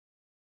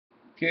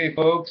Okay,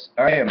 folks,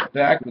 I am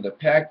back with a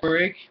pack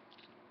break.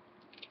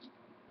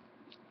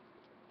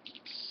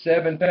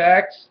 7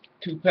 packs,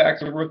 2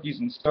 packs of Rookies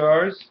and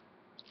Stars,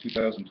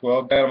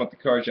 2012. Got them at the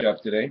card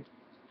shop today.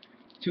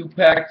 2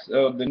 packs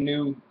of the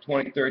new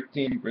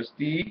 2013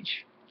 Prestige.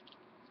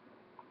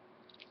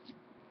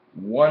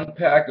 1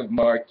 pack of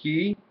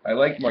Marquee. I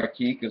like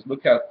Marquee because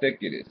look how thick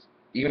it is.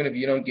 Even if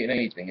you don't get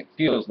anything, it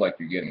feels like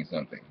you're getting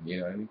something. You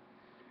know what I mean?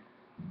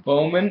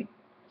 Bowman,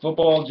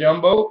 Football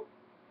Jumbo.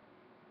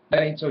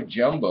 That ain't so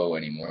jumbo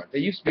anymore. They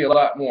used to be a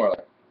lot more.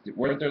 Like,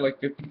 weren't there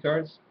like 50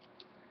 cards?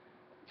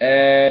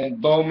 And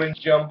Bowman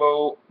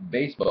Jumbo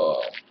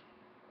Baseball.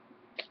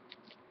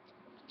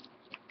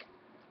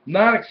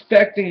 Not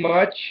expecting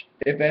much,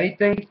 if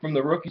anything, from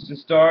the Rookies and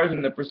Stars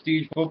and the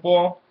Prestige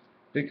Football,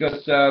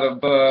 because out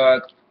of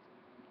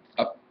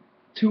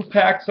 2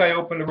 packs I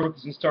opened of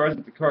Rookies and Stars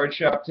at the card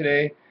shop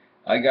today,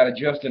 I got a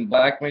Justin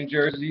Blackmon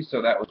jersey,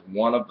 so that was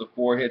one of the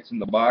 4 hits in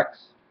the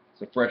box.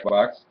 It's a fresh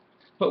box.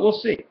 But we'll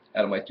see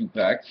out of my 2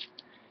 packs.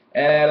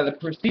 And out of the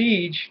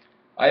Prestige,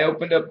 I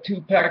opened up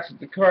 2 packs at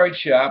the card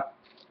shop,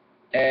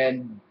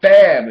 and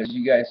bam, as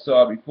you guys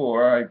saw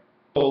before, I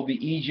pulled the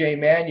EJ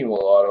Manuel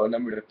auto,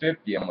 number to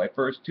 50, on my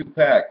first 2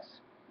 packs.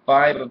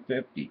 5 of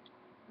 50.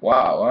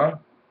 Wow, huh?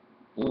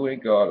 Blue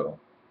ink auto.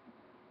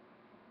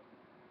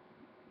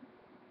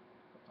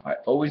 I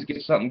always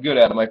get something good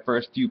out of my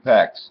first few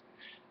packs.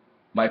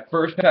 My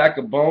first pack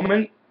of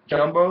Bowman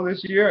Jumbo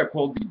this year, I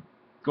pulled the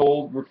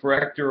gold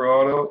refractor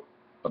auto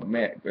of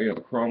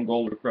chrome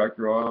gold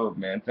refractor auto of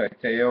Manti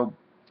Te'o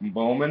from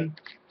Bowman.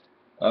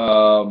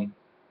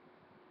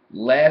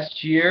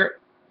 Last year,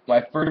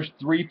 my first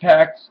 3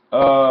 packs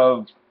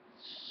of,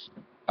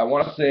 I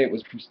want to say it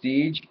was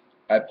Prestige,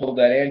 I pulled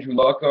that Andrew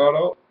Luck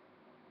auto,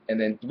 and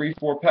then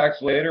 3-4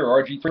 packs later,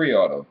 RG3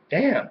 auto.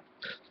 Damn.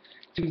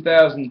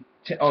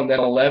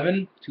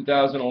 2011,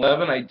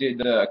 I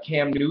did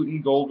Cam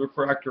Newton gold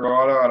refractor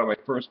auto out of my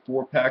first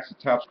 4 packs of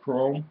Topps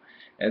Chrome,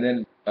 and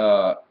then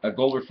a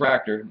gold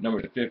refractor,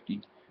 number to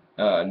 50,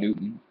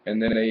 Newton,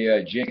 and then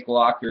a Jake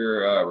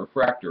Locker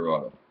refractor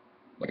auto,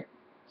 like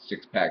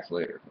 6 packs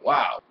later.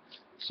 Wow.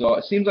 So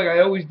it seems like I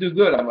always do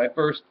good on my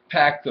first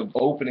pack of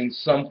opening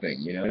something,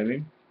 you know what I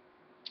mean?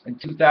 In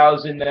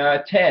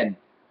 2010,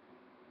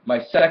 my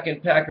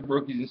second pack of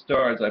Rookies and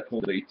Stars, I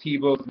pulled a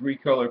Tebow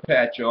 3-color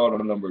patch auto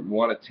numbered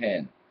 1 of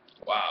 10.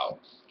 Wow.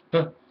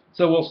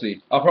 So we'll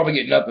see. I'll probably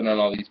get nothing on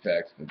all these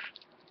packs.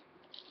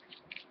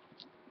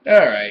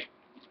 Alright.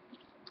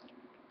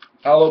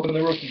 I'll open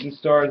the Rookies and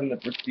Stars and the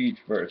Prestige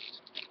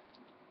first.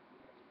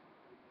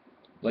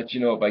 Let you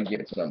know if I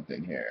get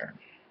something here.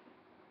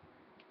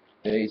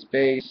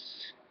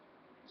 Base.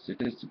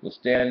 Statistical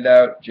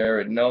standout,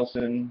 Jared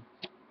Nelson.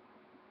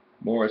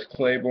 Morris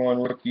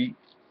Claiborne rookie.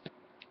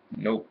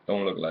 Nope,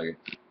 don't look like it.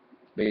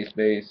 Base.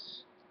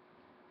 Base.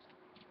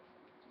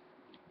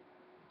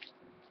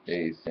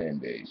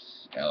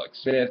 Alex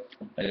Smith.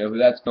 I know who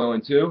that's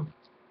going to.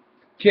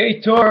 K.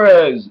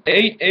 Torres,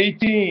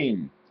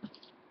 8/18.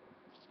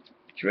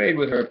 Trade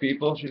with her,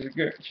 people. She's a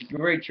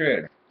great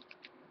trader.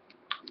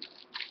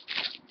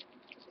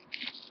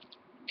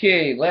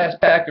 Okay,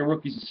 last pack of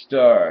Rookies and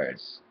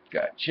Stars.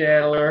 Got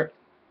Chandler.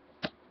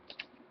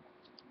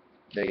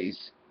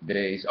 Base.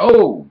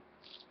 Oh!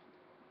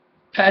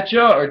 Patch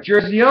auto, or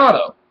jersey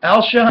auto.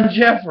 Alshon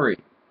Jeffrey.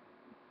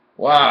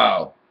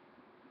 Wow.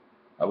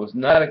 I was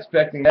not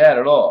expecting that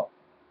at all.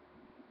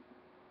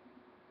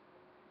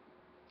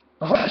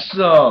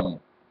 Awesome.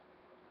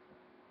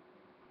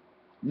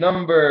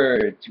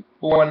 Number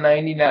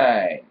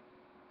 499.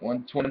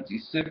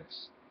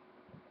 126.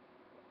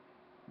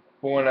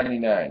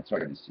 499. It's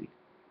hard to see.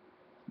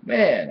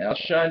 Man,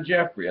 Alshon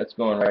Jeffrey. That's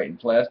going right in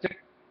plastic.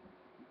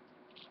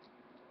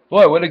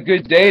 Boy, what a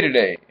good day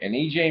today. An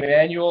EJ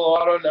Manuel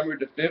auto, number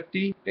to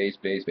 50. Base.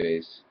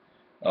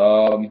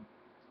 And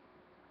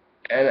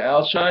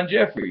Alshon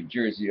Jeffrey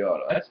jersey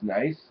auto. That's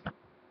nice.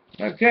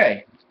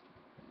 Okay.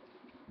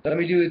 Let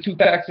me do the 2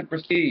 packs of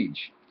Prestige.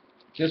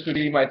 This would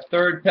be my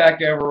 3rd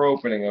pack ever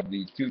opening of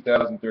the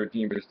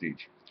 2013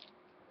 Prestige.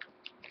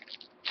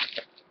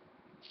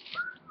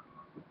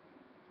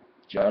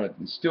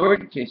 Jonathan Stewart,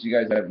 in case you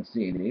guys haven't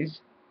seen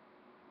these.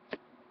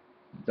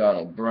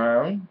 Donald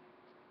Brown.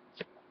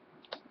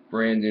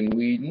 Brandon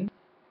Whedon.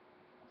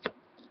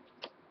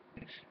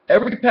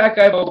 Every pack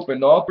I've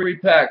opened, all 3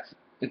 packs,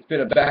 it's been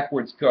a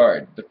backwards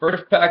card. The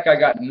first pack I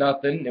got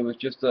nothing. It was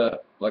just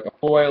like a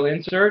foil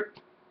insert.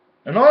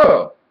 An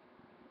auto.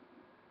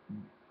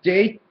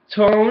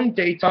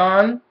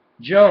 Datone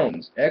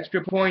Jones.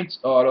 Extra points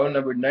auto,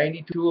 number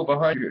 92 of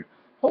 100.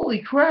 Holy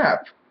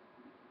crap.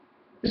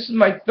 This is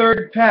my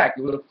 3rd pack.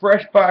 It was a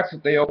fresh box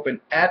that they opened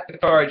at the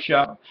card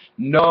shop.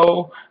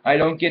 No, I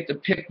don't get to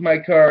pick my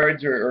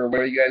cards or what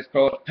do you guys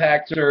call it,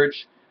 pack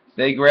search.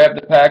 They grab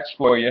the packs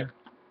for you.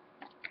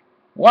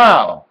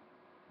 Wow.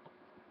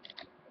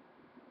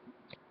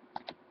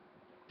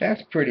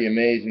 That's pretty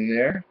amazing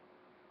there.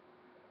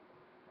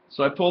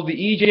 So I pulled the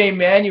EJ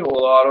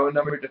Manuel auto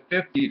number to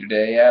 50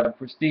 today out of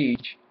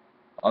Prestige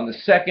on the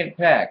 2nd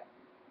pack.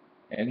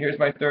 And here's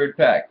my 3rd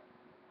pack.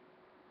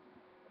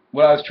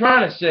 what I was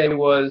trying to say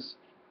was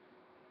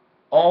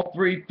all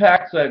 3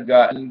 packs I've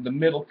gotten, the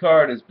middle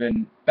card has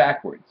been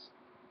backwards.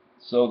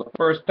 So the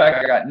first pack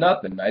I got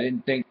nothing. I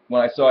didn't think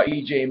when I saw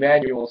E.J.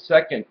 Manuel's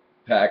second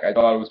pack, I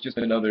thought it was just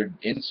another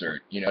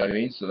insert. You know what I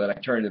mean? So then I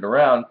turned it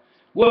around.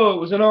 Whoa, it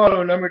was an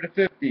auto numbered to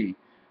 50.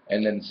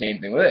 And then the same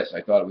thing with this.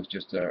 I thought it was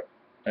just an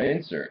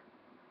insert.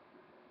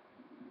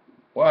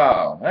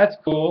 Wow, that's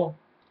cool.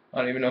 I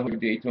don't even know who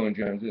Datone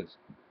Jones is.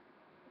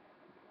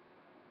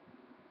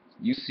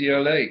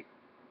 UCLA.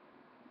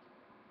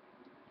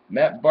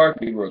 Matt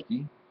Barkley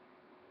rookie.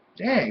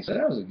 Dang, so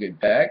that was a good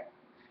pack.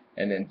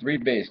 And then 3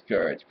 base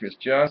cards. Chris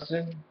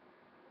Johnson,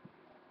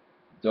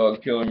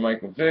 Dog Killer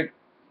Michael Vick,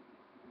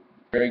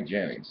 Greg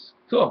Jennings.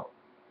 Cool.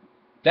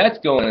 That's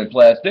going in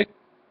plastic.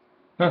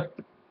 Huh.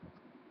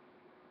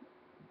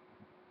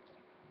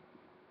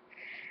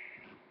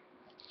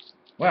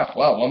 Wow,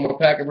 wow, one more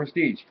pack of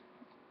Prestige.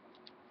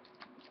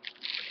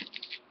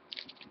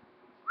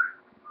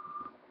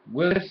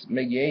 Willis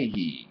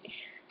McGahee,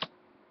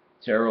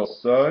 Terrell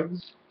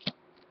Suggs,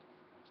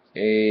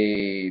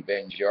 a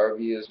Ben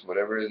Jarvis,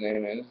 whatever his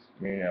name is,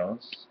 Green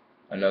Ellis.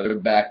 Another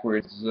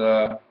backwards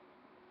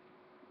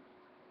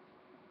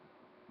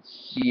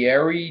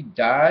Sierra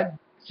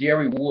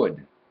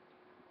Wood,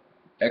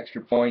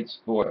 extra points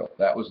foil.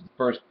 That was the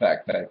first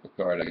pack type of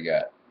card I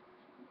got.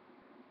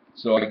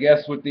 So I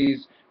guess with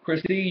these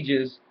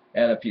Prestiges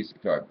and a piece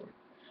of cardboard.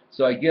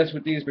 So I guess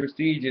with these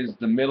Prestiges,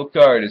 the middle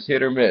card is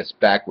hit or miss,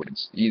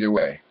 backwards, either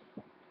way.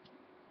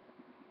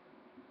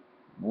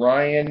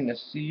 Ryan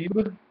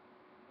Nassib,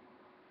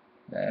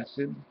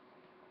 Acid.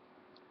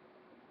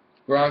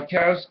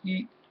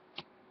 Gronkowski,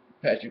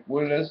 Patrick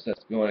Willis,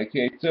 that's going to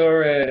K.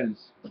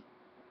 Torres.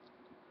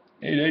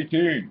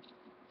 818.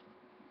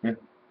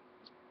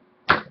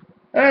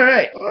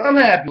 Alright, well, I'm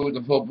happy with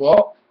the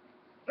football.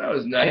 That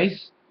was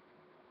nice.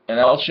 An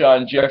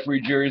Alshon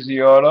Jeffrey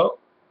jersey auto.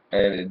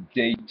 And a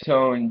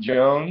Datone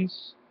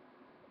Jones,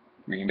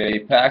 Green Bay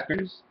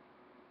Packers,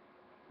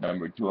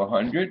 numbered to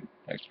 100,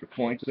 extra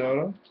points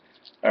auto.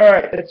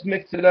 Alright, let's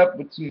mix it up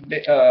with some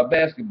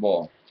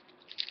basketball.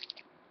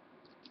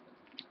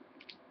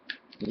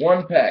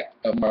 1 pack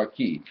of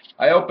Marquee.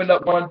 I opened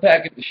up 1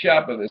 pack at the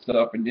shop of this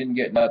stuff and didn't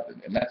get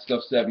nothing. And that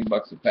stuff's $7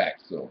 a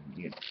pack, so,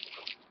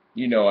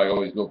 you know I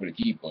always go for the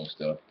cheapo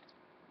stuff.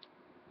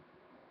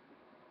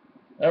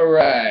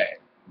 Alright,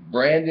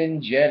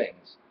 Brandon Jennings.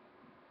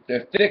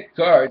 They're thick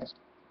cards.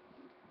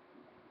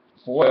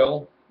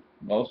 Foil,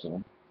 most of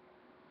them.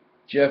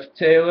 Jeff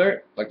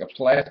Taylor, like a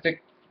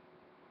plastic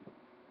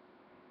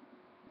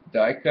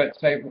die cut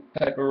type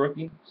of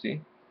rookie.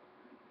 See?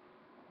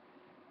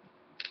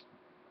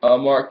 A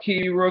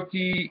Marquee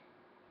rookie,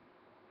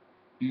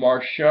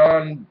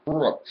 Marshawn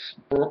Brooks,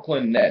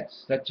 Brooklyn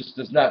Nets. That just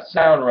does not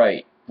sound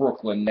right.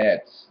 Brooklyn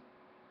Nets.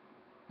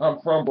 I'm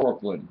from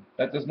Brooklyn.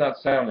 That does not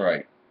sound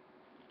right.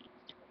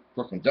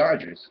 Brooklyn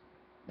Dodgers.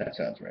 That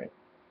sounds right.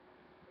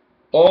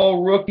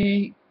 All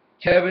rookie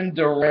Kevin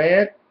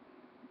Durant,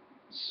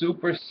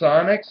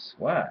 Supersonics.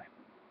 Wow.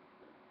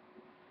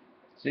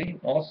 See?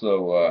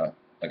 Also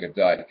like a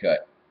die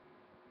cut.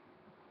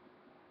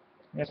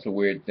 That's a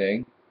weird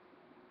thing.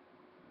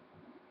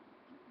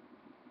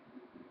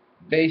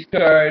 Base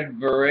card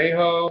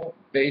Varejo,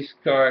 base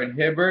card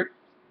Hibbert,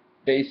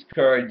 base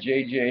card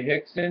J.J.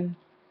 Hickson,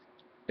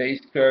 base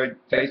card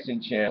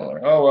Tyson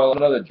Chandler. Oh, well,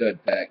 another dud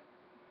pack.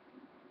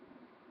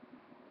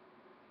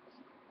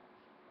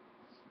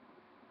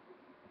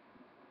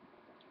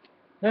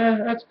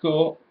 That's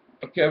cool.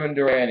 A Kevin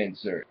Durant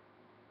insert.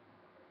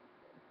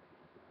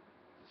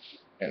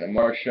 And a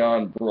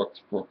Marshawn Brooks,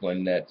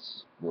 Brooklyn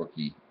Nets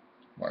rookie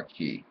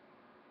Marquee.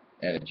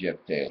 And a Jeff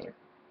Taylor.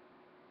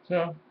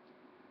 So,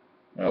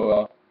 oh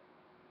well.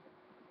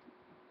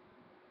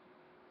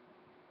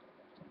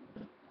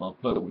 I'll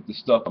put it with the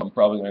stuff I'm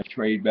probably going to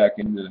trade back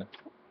into the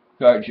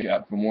card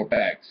shop for more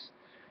packs.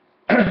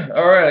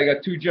 Alright, I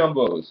got 2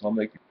 jumbos. I'll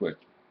make it quick.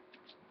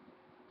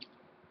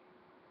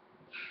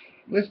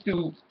 Let's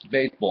do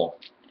baseball.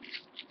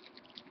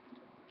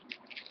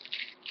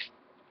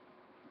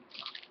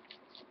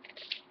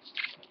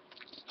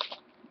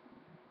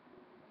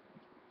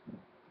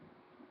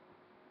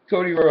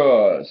 Cody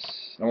Ross.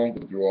 I won't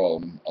go through all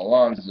of them.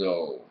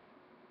 Alonzo.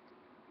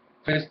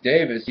 Chris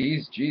Davis.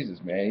 Jesus,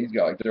 man. He's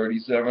got like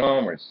 37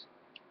 homers.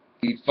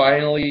 He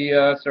finally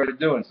started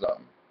doing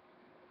something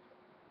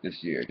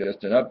this year.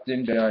 Justin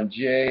Upton, John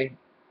Jay,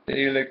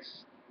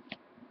 Felix,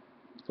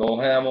 Cole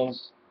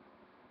Hamels,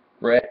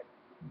 Brett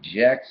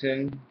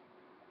Jackson,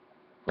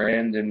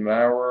 Brandon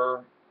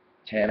Maurer,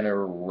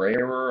 Tanner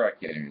Rarer, I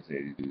can't even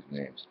say these dudes'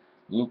 names,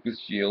 Lucas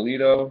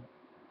Giolito,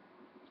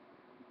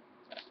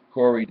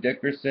 Corey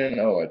Dickerson.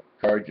 Oh, a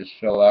card just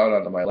fell out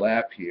onto my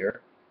lap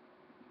here.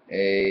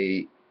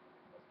 A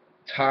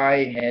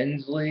Ty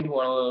Hensley,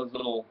 one of those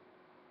little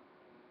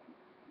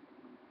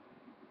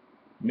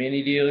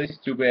mini dealies.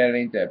 Too bad it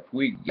ain't that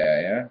Puig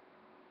guy, huh?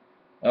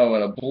 Oh,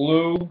 and a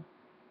blue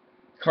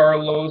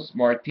Carlos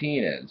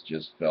Martinez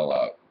just fell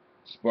out.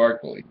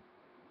 Sparkly.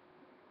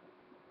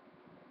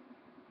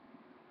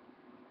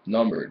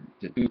 Numbered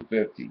to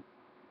 250.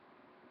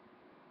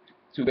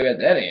 Too bad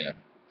that ain't a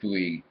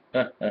Puig.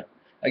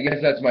 I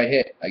guess that's my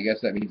hit. I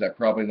guess that means I'm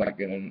probably not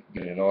going to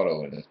get an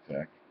auto in this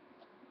pack.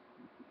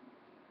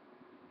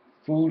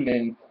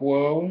 Fulin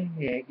Quo,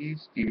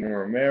 Yankees, Steven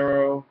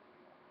Romero,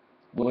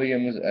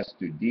 Williams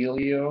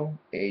Astudillo,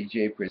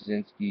 AJ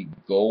Przinsky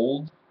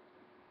Gold.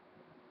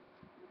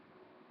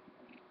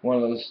 One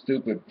of those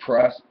stupid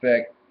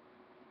prospect,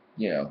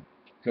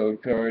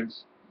 code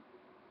cards.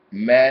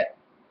 Matt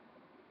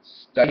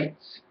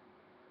Stites,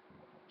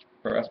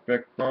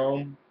 prospect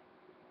chrome.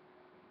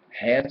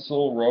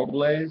 Hansel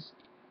Robles.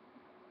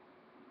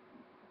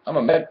 I'm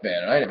a Met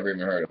fan, and I never even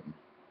heard of him.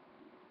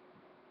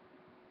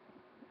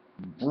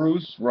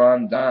 Bruce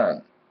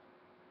Rondon,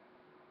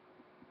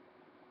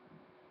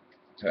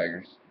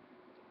 Tigers.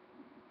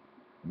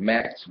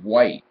 Max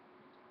White.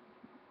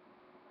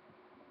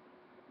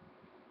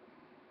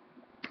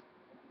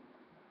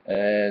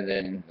 And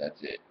then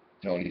that's it.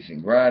 Tony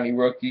Cingrani,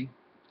 rookie.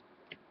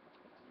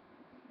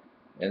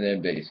 And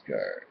then base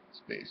cards.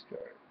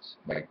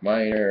 Mike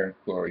Minor,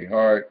 Corey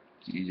Hart,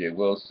 TJ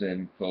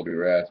Wilson, Colby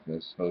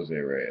Rasmus, Jose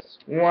Reyes.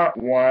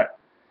 What?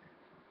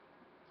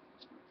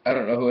 I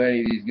don't know who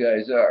any of these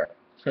guys are.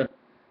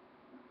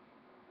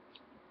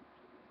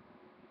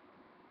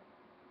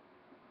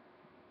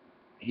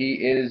 He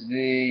is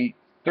the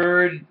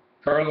third.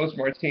 Carlos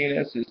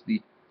Martinez is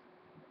the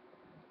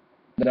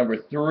number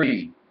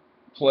 3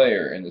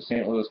 player in the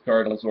St. Louis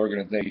Cardinals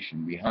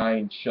organization,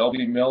 behind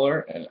Shelby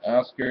Miller and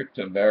Oscar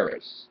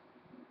Taveras.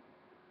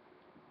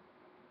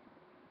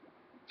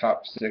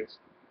 Top 6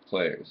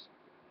 players.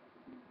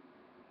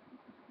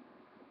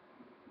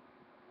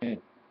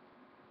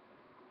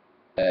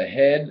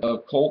 Ahead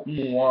of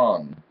Colton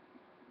Wong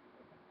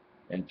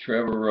and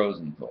Trevor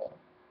Rosenthal.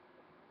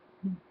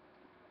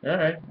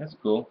 Alright, that's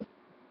cool.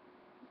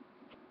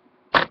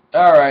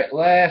 Alright,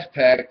 last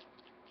pack.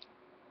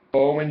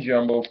 Bowman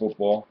Jumbo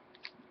Football.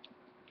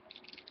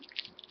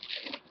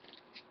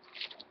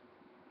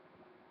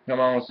 Come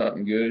on with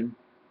something good.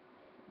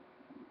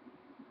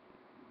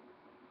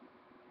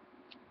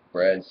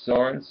 Brad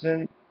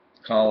Sorensen,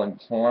 Colin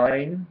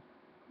Klein,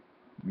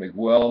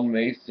 Miguel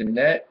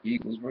Masonette,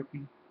 Eagles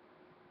rookie,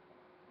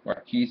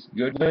 Marquise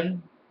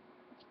Goodwin,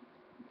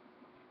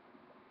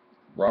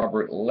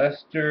 Robert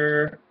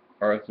Lester,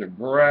 Arthur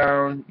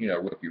Brown,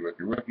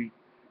 rookie,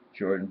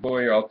 Jordan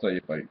Boyer. I'll tell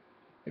you if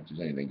there's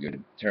anything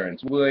good.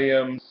 Terrence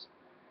Williams,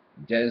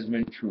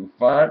 Desmond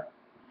Trufant,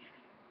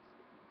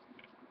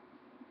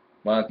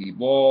 Monty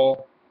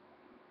Ball,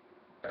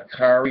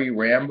 Bakari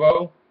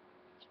Rambo.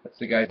 That's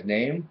the guy's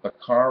name?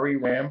 Bakari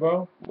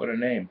Rambo? What a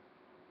name.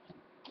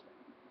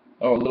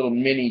 Oh, a little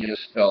mini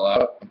just fell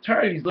out. I'm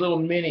tired of these little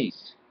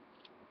minis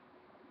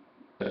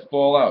that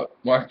fall out.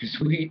 Marcus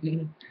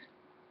Wheaton.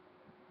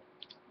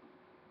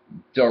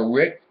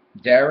 Derek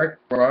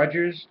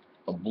Rogers,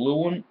 a blue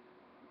one.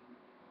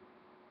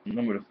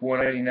 Number to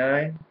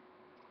 499.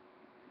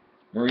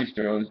 Maurice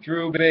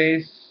Jones-Drew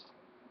base.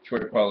 Troy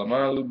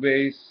Polamalu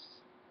base.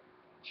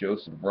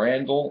 Joseph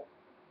Randall.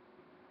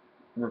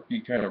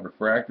 Rookie, kind of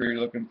refractory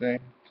looking thing.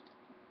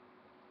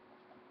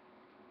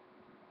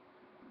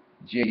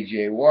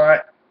 J.J.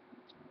 Watt.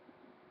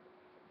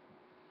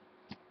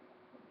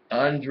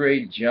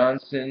 Andre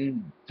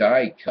Johnson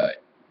die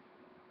cut.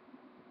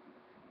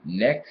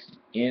 Next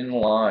in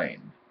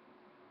line.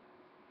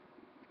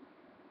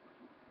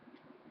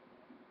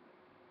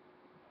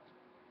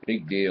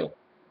 Big deal.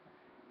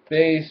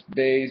 Base.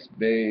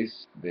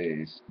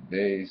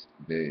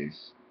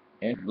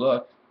 Andrew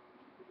Luck.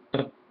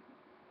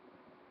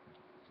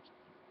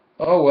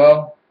 Oh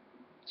well.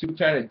 2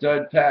 kind of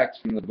dud packs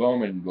from the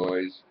Bowman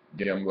boys.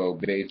 Jumbo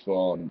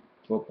baseball and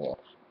football.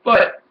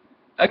 But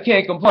I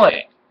can't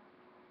complain.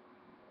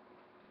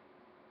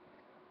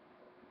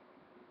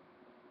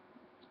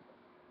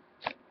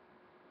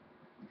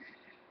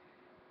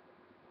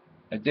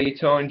 A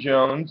Datone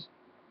Jones,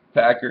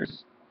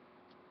 Packers.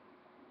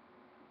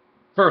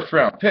 First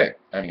round pick.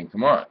 I mean,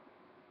 come on.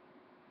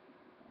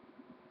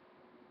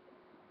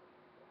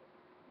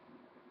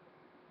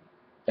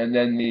 And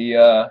then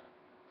the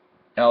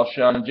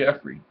Alshon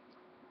Jeffrey.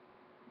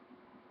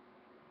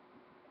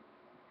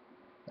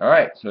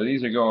 Alright, so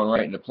these are going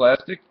right into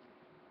plastic.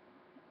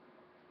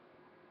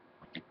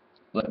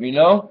 Let me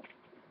know.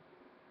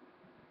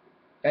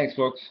 Thanks,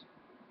 folks.